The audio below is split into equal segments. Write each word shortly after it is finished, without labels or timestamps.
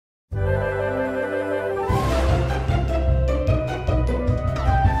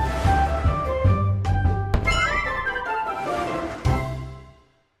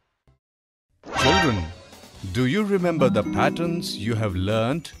Do you remember the patterns you have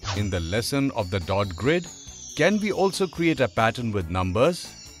learnt in the lesson of the dot grid? Can we also create a pattern with numbers?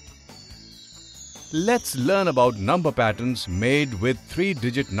 Let's learn about number patterns made with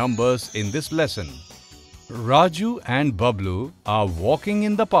 3-digit numbers in this lesson. Raju and Bablu are walking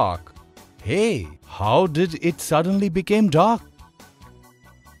in the park. Hey, how did it suddenly become dark?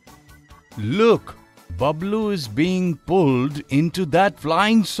 Look, Bablu is being pulled into that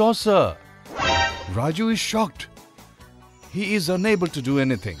flying saucer. Raju is shocked. He is unable to do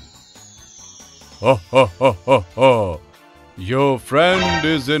anything. Ho ho ho ho ho! Your friend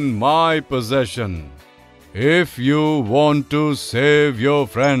is in my possession. If you want to save your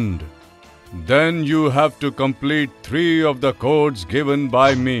friend, then you have to complete 3 of the codes given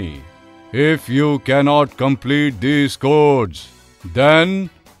by me. If you cannot complete these codes, then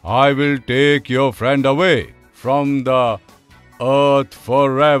I will take your friend away from the earth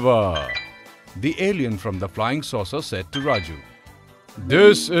forever. The alien from the flying saucer said to Raju,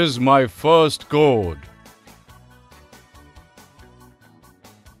 "This is my first code.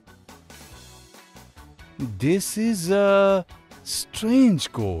 This is a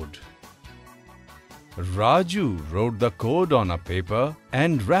strange code." Raju wrote the code on a paper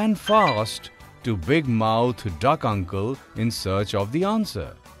and ran fast to Big Mouth Duck Uncle in search of the answer.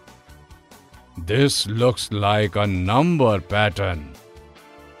 This looks like a number pattern.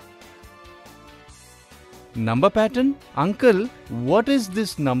 Number pattern? Uncle, what is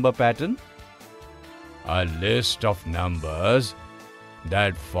this number pattern? A list of numbers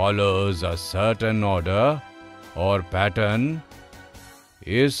that follows a certain order or pattern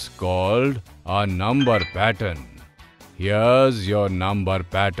is called a number pattern. Here's your number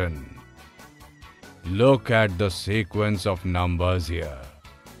pattern. Look at the sequence of numbers here.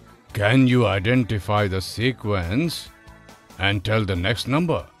 Can you identify the sequence and tell the next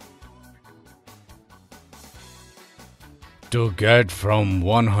number? To get from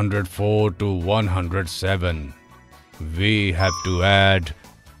 104 to 107, we have to add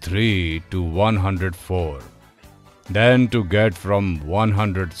 3 to 104. Then to get from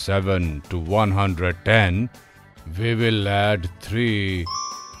 107 to 110, we will add 3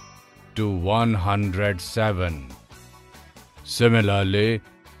 to 107. Similarly,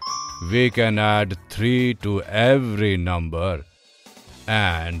 we can add 3 to every number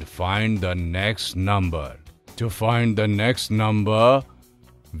and find the next number. To find the next number,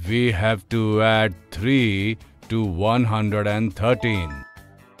 we have to add 3 to 113.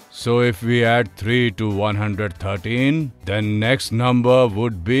 So if we add 3 to 113, then next number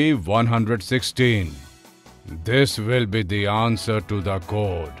would be 116. This will be the answer to the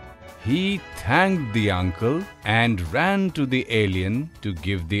code. He thanked the uncle and ran to the alien to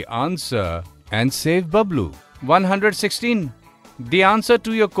give the answer and save Bablu. 116. The answer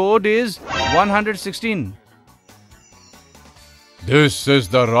to your code is 116. This is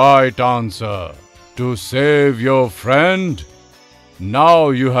the right answer. To save your friend, now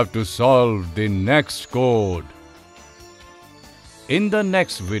you have to solve the next code. In the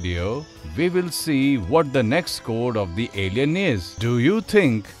next video, we will see what the next code of the alien is. Do you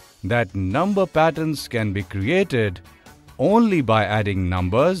think that number patterns can be created only by adding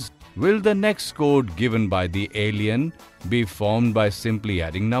numbers? Will the next code given by the alien be formed by simply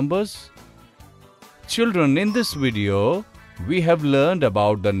adding numbers? Children, in this video, we have learned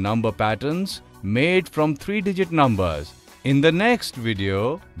about the number patterns made from 3-digit numbers. In the next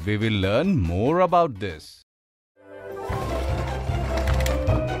video, we will learn more about this.